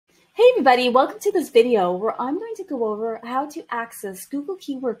Hey everybody, welcome to this video where I'm going to go over how to access Google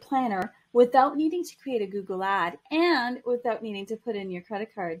Keyword Planner without needing to create a Google ad and without needing to put in your credit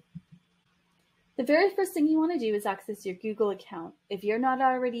card. The very first thing you want to do is access your Google account. If you're not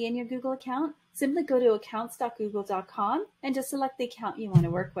already in your Google account, simply go to accounts.google.com and just select the account you want to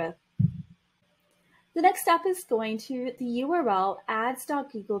work with. The next step is going to the URL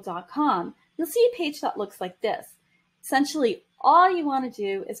ads.google.com. You'll see a page that looks like this. Essentially, all you want to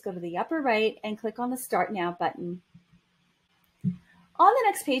do is go to the upper right and click on the Start Now button. On the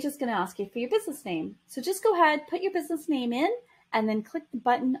next page, it's going to ask you for your business name. So just go ahead, put your business name in, and then click the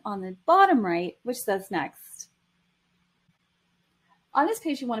button on the bottom right, which says Next. On this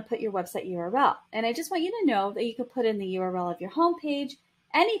page, you want to put your website URL. And I just want you to know that you can put in the URL of your home page,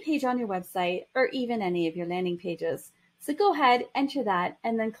 any page on your website, or even any of your landing pages. So go ahead, enter that,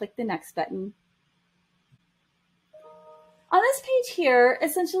 and then click the Next button. On this page here,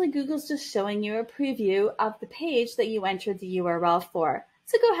 essentially Google's just showing you a preview of the page that you entered the URL for.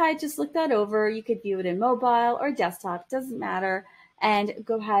 So go ahead, just look that over. You could view it in mobile or desktop, doesn't matter. And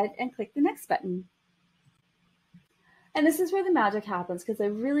go ahead and click the Next button. And this is where the magic happens because I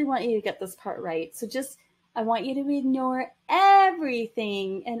really want you to get this part right. So I want you to ignore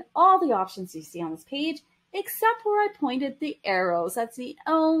everything and all the options you see on this page, except where I pointed the arrows. That's the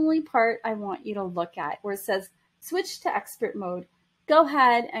only part I want you to look at, where it says Switch to Expert Mode. Go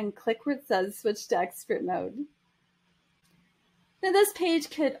ahead and click where it says Switch to Expert Mode. Now this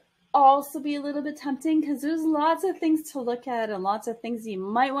page could also be a little bit tempting because there's lots of things to look at and lots of things you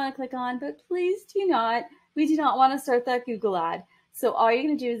might want to click on, but please do not. We do not want to start that Google ad. So all you're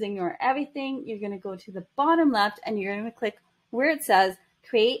going to do is ignore everything. You're going to go to the bottom left and you're going to click where it says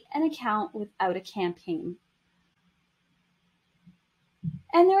Create an Account Without a Campaign.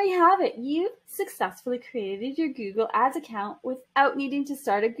 And there you have it. You've successfully created your Google Ads account without needing to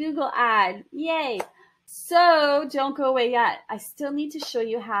start a Google ad. Yay! So don't go away yet. I still need to show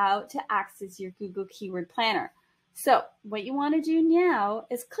you how to access your Google Keyword Planner. So what you want to do now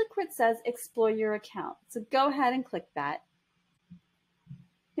is click where it says Explore Your Account. So go ahead and click that.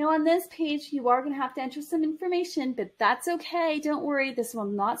 Now on this page, you are going to have to enter some information, but that's okay. Don't worry. This will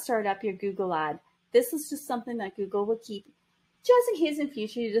not start up your Google ad. This is just something that Google will keep just in case in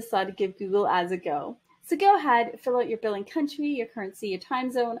future you decide to give Google Ads a go. So go ahead, fill out your billing country, your currency, your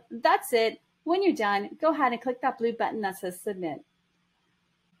time zone. That's it. When you're done, go ahead and click that blue button that says Submit.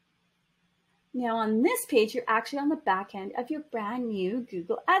 Now on this page, you're actually on the back end of your brand new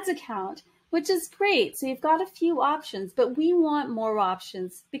Google Ads account, which is great. So you've got a few options, but we want more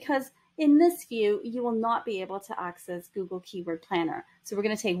options because in this view, you will not be able to access Google Keyword Planner. So we're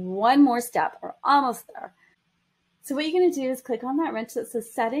going to take one more step. We're almost there. So what you're going to do is click on that wrench that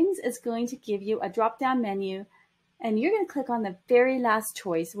says Settings. It's going to give you a drop-down menu, and you're going to click on the very last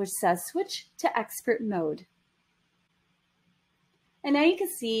choice, which says Switch to Expert Mode. And now you can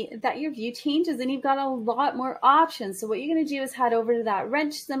see that your view changes and you've got a lot more options. So what you're going to do is head over to that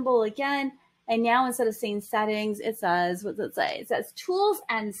wrench symbol again, and now instead of saying Settings, it says, what does it say? It says Tools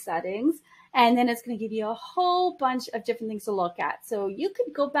and Settings, and then it's going to give you a whole bunch of different things to look at. So you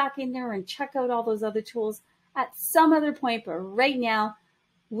could go back in there and check out all those other tools at some other point, but right now,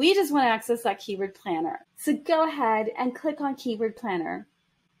 we just want to access that Keyword Planner. So go ahead and click on Keyword Planner.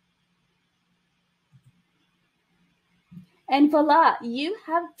 And voila, you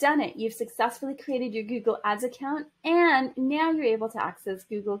have done it. You've successfully created your Google Ads account, and now you're able to access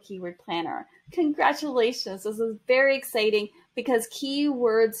Google Keyword Planner. Congratulations. This is very exciting because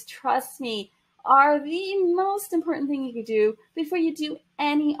keywords, trust me, are the most important thing you could do before you do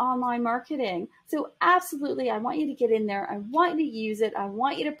any online marketing. So absolutely, I want you to get in there. I want you to use it. I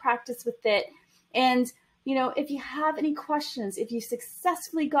want you to practice with it. And, you know, if you have any questions, if you've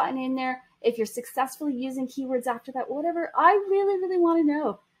successfully gotten in there, if you're successfully using keywords after that, whatever, I really, really want to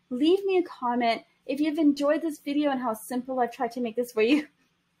know. Leave me a comment. If you've enjoyed this video and how simple I've tried to make this for you,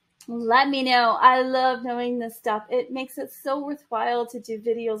 let me know. I love knowing this stuff. It makes it so worthwhile to do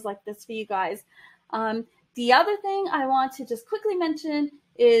videos like this for you guys. The other thing I want to just quickly mention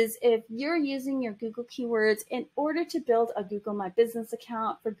is if you're using your Google keywords in order to build a Google My Business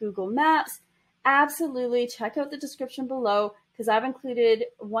account for Google Maps, absolutely check out the description below because I've included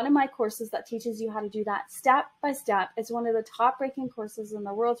one of my courses that teaches you how to do that step by step. It's one of the top-ranking courses in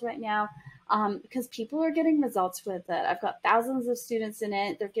the world right now. Because people are getting results with it. I've got thousands of students in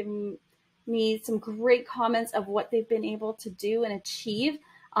it. They're giving me some great comments of what they've been able to do and achieve.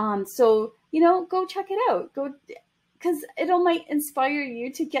 So, you know, go check it out. Go, because might inspire you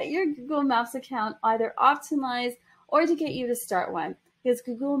to get your Google Maps account either optimized or to get you to start one. Because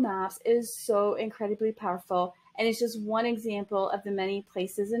Google Maps is so incredibly powerful And it's just one example of the many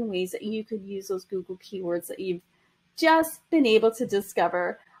places and ways that you could use those Google keywords that you've just been able to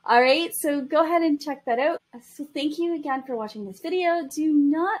discover. All right, so go ahead and check that out. So thank you again for watching this video. Do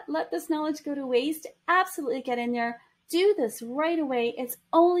not let this knowledge go to waste. Absolutely get in there. Do this right away. It's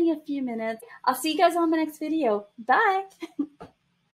only a few minutes. I'll see you guys on my next video. Bye.